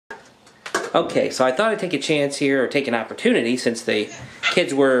Okay, so I thought I'd take a chance here, or take an opportunity, since the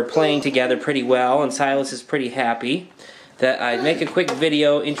kids were playing together pretty well and Silas is pretty happy, that I'd make a quick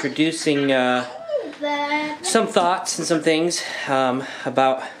video introducing some thoughts and some things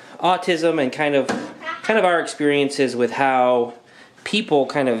about autism and kind of our experiences with how people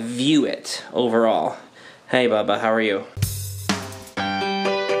kind of view it overall. Hey Bubba, how are you?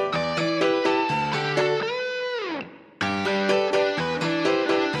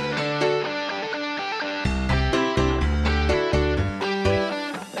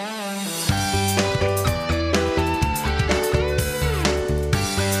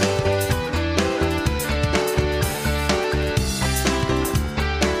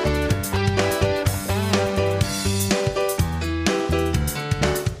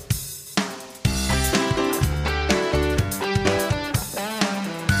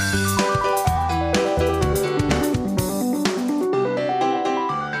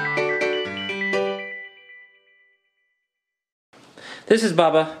 This is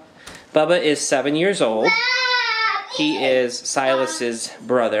Bubba. Bubba is 7 years old. He is Silas's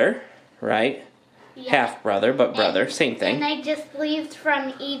brother, right? Yeah. Half brother, but brother, same thing. And I just lived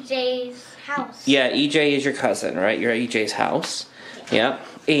from EJ's house. Yeah, EJ is your cousin, right? You're at EJ's house. Yeah.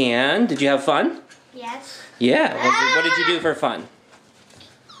 And did you have fun? Yes. Yeah. What did you do for fun?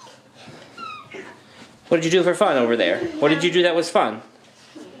 What did you do for fun over there? What did you do that was fun?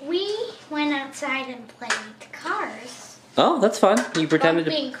 We went outside and played cars. Oh, that's fun. You pretended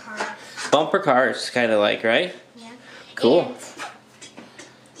Bumping cars. Bumper cars, kind of like, right? Yeah. Cool.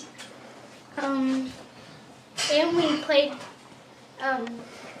 And we played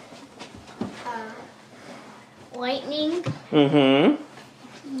lightning.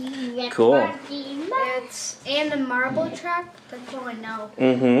 Mm-hmm. Cool. And the marble truck. That's all I know.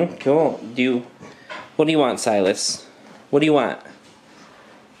 Mm-hmm. Cool. What do you want, Silas? What do you want?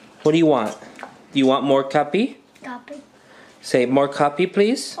 What do you want? Do you want more cuppa? Copy. Say more cuppa,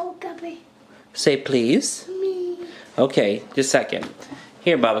 please. Oh, copy. Say please. Me. Okay, just a second.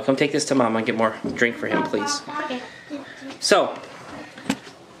 Here, Baba, come take this to Mama and get more drink for him, please. Okay. So,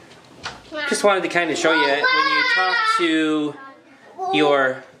 just wanted to kind of show you when you talk to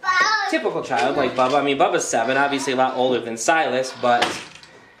your typical child like Bubba. I mean, Bubba's 7, obviously a lot older than Silas, but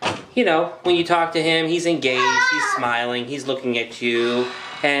you know, when you talk to him, he's engaged, he's smiling, he's looking at you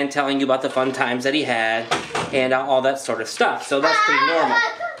and telling you about the fun times that he had and all that sort of stuff. So that's pretty normal.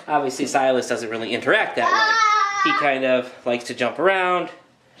 Obviously, Silas doesn't really interact that way. He kind of likes to jump around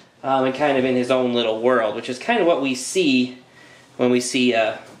and kind of in his own little world, which is kind of what we see when we see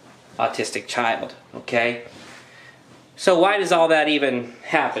a autistic child, okay? So why does all that even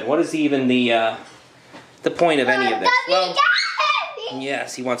happen? What is even the point of any of this? Well,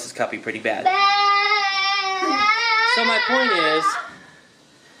 yes, he wants his cuppa pretty bad. So my point is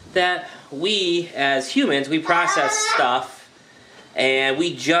that we, as humans, we process stuff and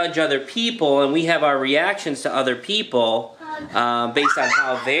we judge other people and we have our reactions to other people based on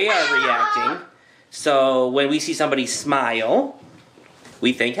how they are reacting. So when we see somebody smile,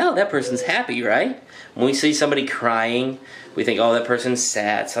 we think, oh, that person's happy, right? When we see somebody crying, we think, oh, that person's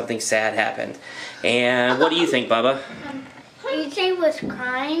sad, something sad happened. And what do you think, Bubba? EJ was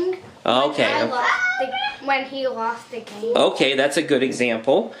crying. Okay. When he lost the game. Okay, that's a good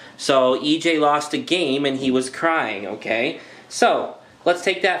example. So EJ lost a game and he was crying, okay? So, let's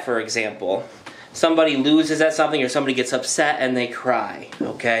take that for example. Somebody loses at something or somebody gets upset and they cry,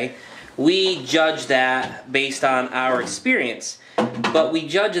 okay? We judge that based on our experience. But we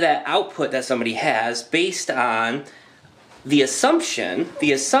judge that output that somebody has based on the assumption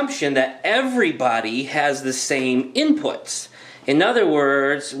that everybody has the same inputs. In other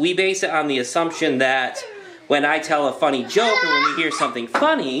words, we base it on the assumption that when I tell a funny joke or when we hear something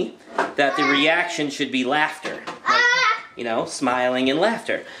funny, that the reaction should be laughter. Like, you know, smiling and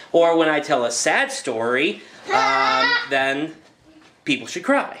laughter. Or when I tell a sad story, then people should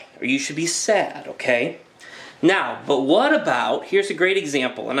cry. Or you should be sad, okay? Now, but what about, here's a great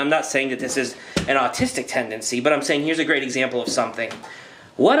example, and I'm not saying that this is an autistic tendency, but I'm saying here's a great example of something.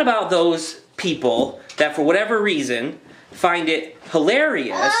 What about those people that for whatever reason find it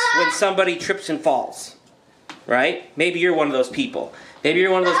hilarious when somebody trips and falls, right? Maybe you're one of those people. Maybe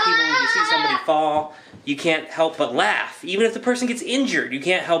you're one of those people when you see somebody fall, you can't help but laugh. Even if the person gets injured, you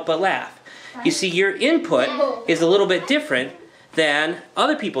can't help but laugh. You see, your input is a little bit different than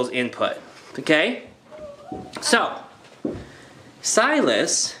other people's input, okay? So,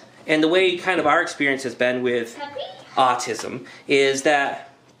 Silas, and the way kind of our experience has been with autism, is that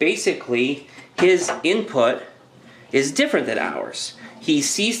basically his input is different than ours. He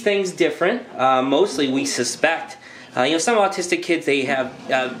sees things different. Mostly we suspect You know, some autistic kids, they have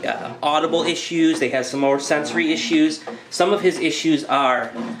audible issues, they have some more sensory issues. Some of his issues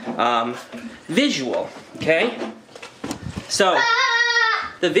are visual, okay? So,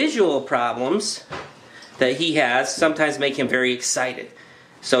 the visual problems that he has sometimes make him very excited.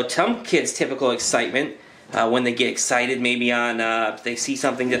 So some kids' typical excitement, when they get excited, maybe on they see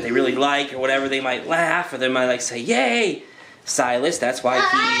something that they really like or whatever, they might laugh or they might like say, "Yay!" Silas, that's why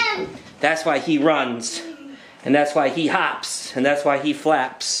he runs, and that's why he hops, and that's why he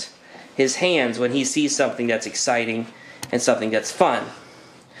flaps his hands when he sees something that's exciting and something that's fun.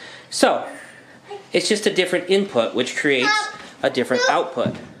 So it's just a different input, which creates a different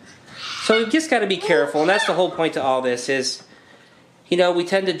output. So we've just got to be careful, and that's the whole point to all this is, you know, we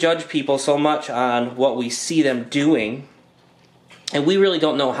tend to judge people so much on what we see them doing, and we really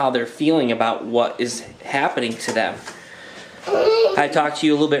don't know how they're feeling about what is happening to them. I talked to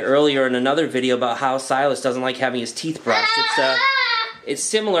you a little bit earlier in another video about how Silas doesn't like having his teeth brushed. It's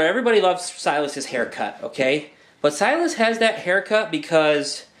similar. Everybody loves Silas's haircut, okay? But Silas has that haircut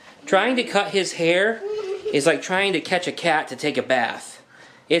because trying to cut his hair is like trying to catch a cat to take a bath.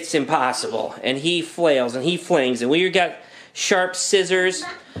 It's impossible. And he flails and he flings. And we've got sharp scissors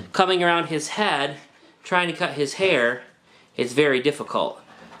coming around his head trying to cut his hair. It's very difficult.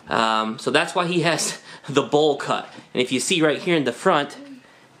 So that's why he has the bowl cut. And if you see right here in the front,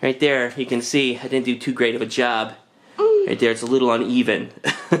 right there, you can see I didn't do too great of a job. Right there, it's a little uneven.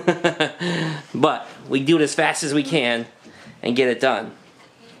 But we do it as fast as we can and get it done.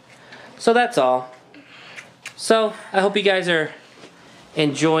 So that's all. So I hope you guys are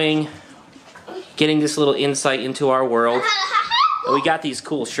enjoying getting this little insight into our world. And we got these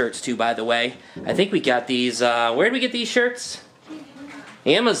cool shirts too, by the way. I think we got these, where did we get these shirts?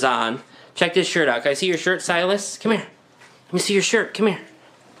 Amazon. Check this shirt out. Can I see your shirt, Silas? Come here. Let me see your shirt. Come here.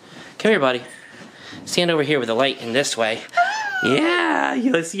 Come here, buddy. Stand over here with the light in this way. Yeah,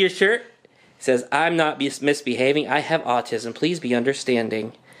 you see your shirt? It says, "I'm not misbehaving. I have autism. Please be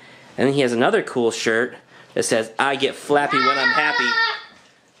understanding." And then he has another cool shirt that says, "I get flappy when I'm happy."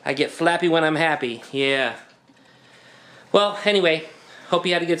 I get flappy when I'm happy. Yeah. Well, anyway, hope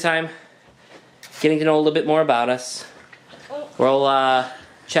you had a good time getting to know a little bit more about us. We'll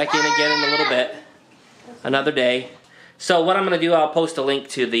check in again in a little bit, another day. So what I'm going to do, I'll post a link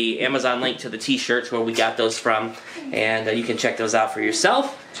to the Amazon link to the t-shirts where we got those from, and you can check those out for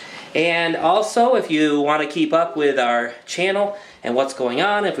yourself. And also, if you want to keep up with our channel and what's going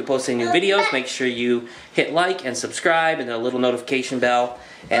on, if we post any new videos, make sure you hit like and subscribe and the little notification bell.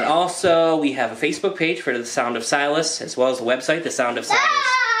 And also, we have a Facebook page for The Sound of Silas, as well as the website, The Sound of Silas,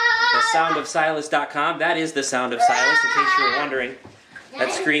 thesoundofsilas.com. That is The Sound of Silas, in case you were wondering.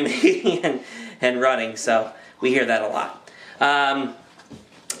 That's screaming and running, so we hear that a lot.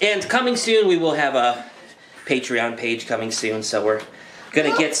 And coming soon, we will have a Patreon page coming soon, so we're going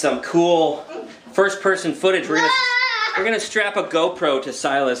to get some cool first-person footage. We're gonna strap a GoPro to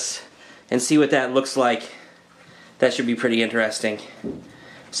Silas and see what that looks like. That should be pretty interesting.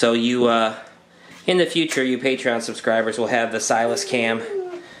 So you, in the future, you Patreon subscribers will have the Silas cam,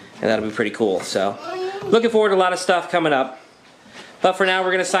 and that'll be pretty cool. So, looking forward to a lot of stuff coming up. But for now,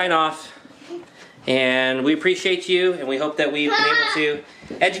 we're going to sign off. And we appreciate you, and we hope that we've been able to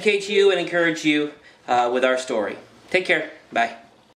educate you and encourage you with our story. Take care. Bye.